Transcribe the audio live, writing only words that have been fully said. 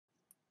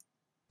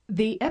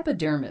The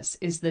epidermis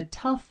is the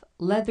tough,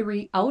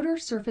 leathery outer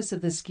surface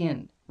of the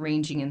skin,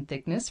 ranging in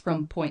thickness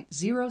from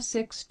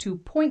 0.06 to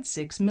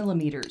 0.6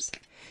 millimeters,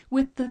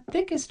 with the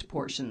thickest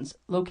portions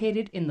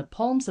located in the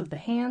palms of the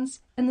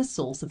hands and the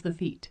soles of the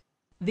feet.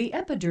 The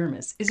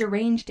epidermis is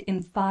arranged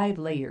in 5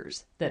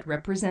 layers that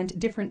represent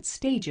different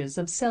stages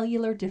of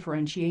cellular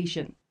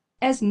differentiation.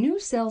 As new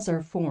cells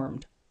are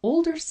formed,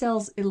 older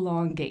cells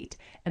elongate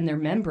and their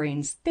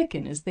membranes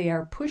thicken as they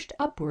are pushed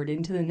upward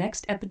into the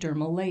next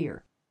epidermal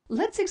layer.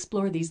 Let's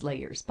explore these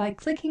layers by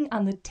clicking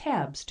on the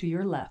tabs to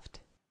your left.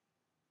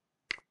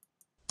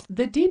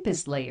 The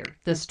deepest layer,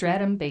 the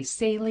stratum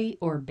basale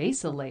or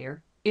basal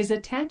layer, is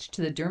attached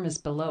to the dermis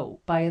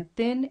below by a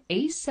thin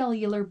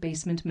acellular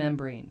basement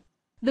membrane.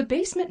 The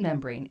basement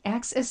membrane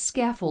acts as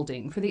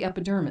scaffolding for the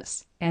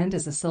epidermis and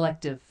as a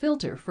selective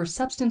filter for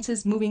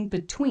substances moving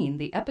between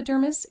the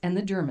epidermis and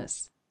the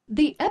dermis.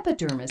 The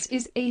epidermis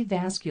is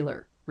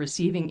avascular,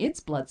 receiving its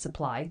blood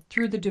supply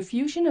through the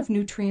diffusion of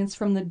nutrients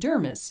from the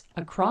dermis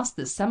across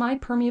the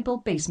semi-permeable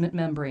basement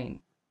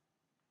membrane.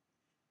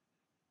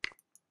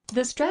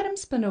 The stratum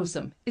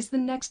spinosum is the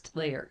next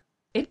layer.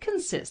 It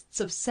consists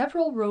of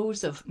several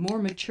rows of more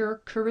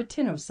mature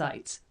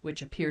keratinocytes,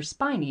 which appear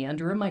spiny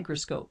under a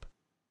microscope.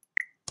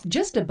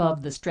 Just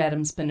above the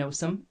stratum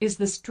spinosum is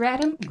the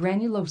stratum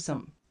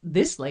granulosum.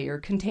 This layer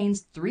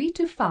contains 3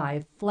 to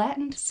 5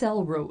 flattened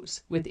cell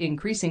rows with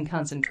increasing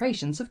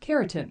concentrations of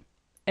keratin.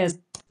 As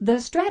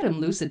the stratum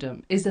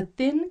lucidum is a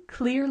thin,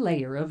 clear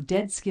layer of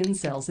dead skin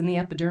cells in the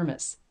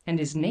epidermis and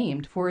is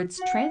named for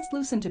its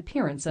translucent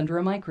appearance under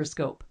a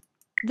microscope.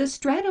 The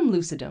stratum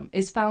lucidum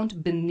is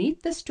found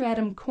beneath the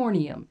stratum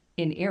corneum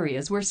in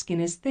areas where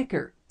skin is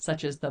thicker,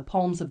 such as the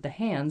palms of the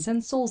hands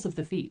and soles of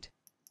the feet.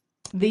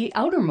 The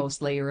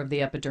outermost layer of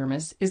the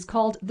epidermis is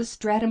called the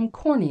stratum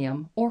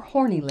corneum or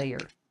horny layer.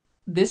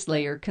 This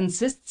layer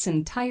consists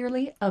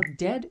entirely of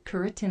dead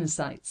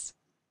keratinocytes.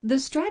 The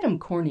stratum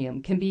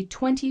corneum can be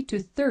 20 to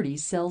 30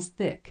 cells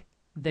thick.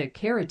 The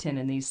keratin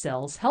in these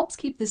cells helps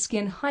keep the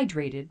skin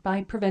hydrated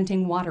by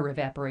preventing water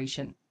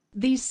evaporation.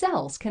 These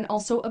cells can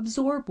also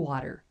absorb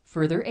water,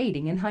 further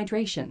aiding in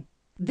hydration.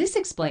 This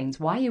explains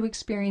why you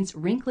experience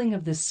wrinkling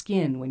of the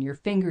skin when your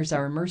fingers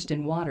are immersed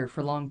in water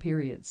for long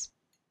periods.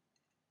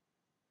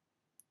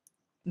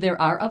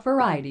 There are a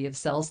variety of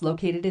cells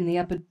located in the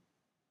epidermis.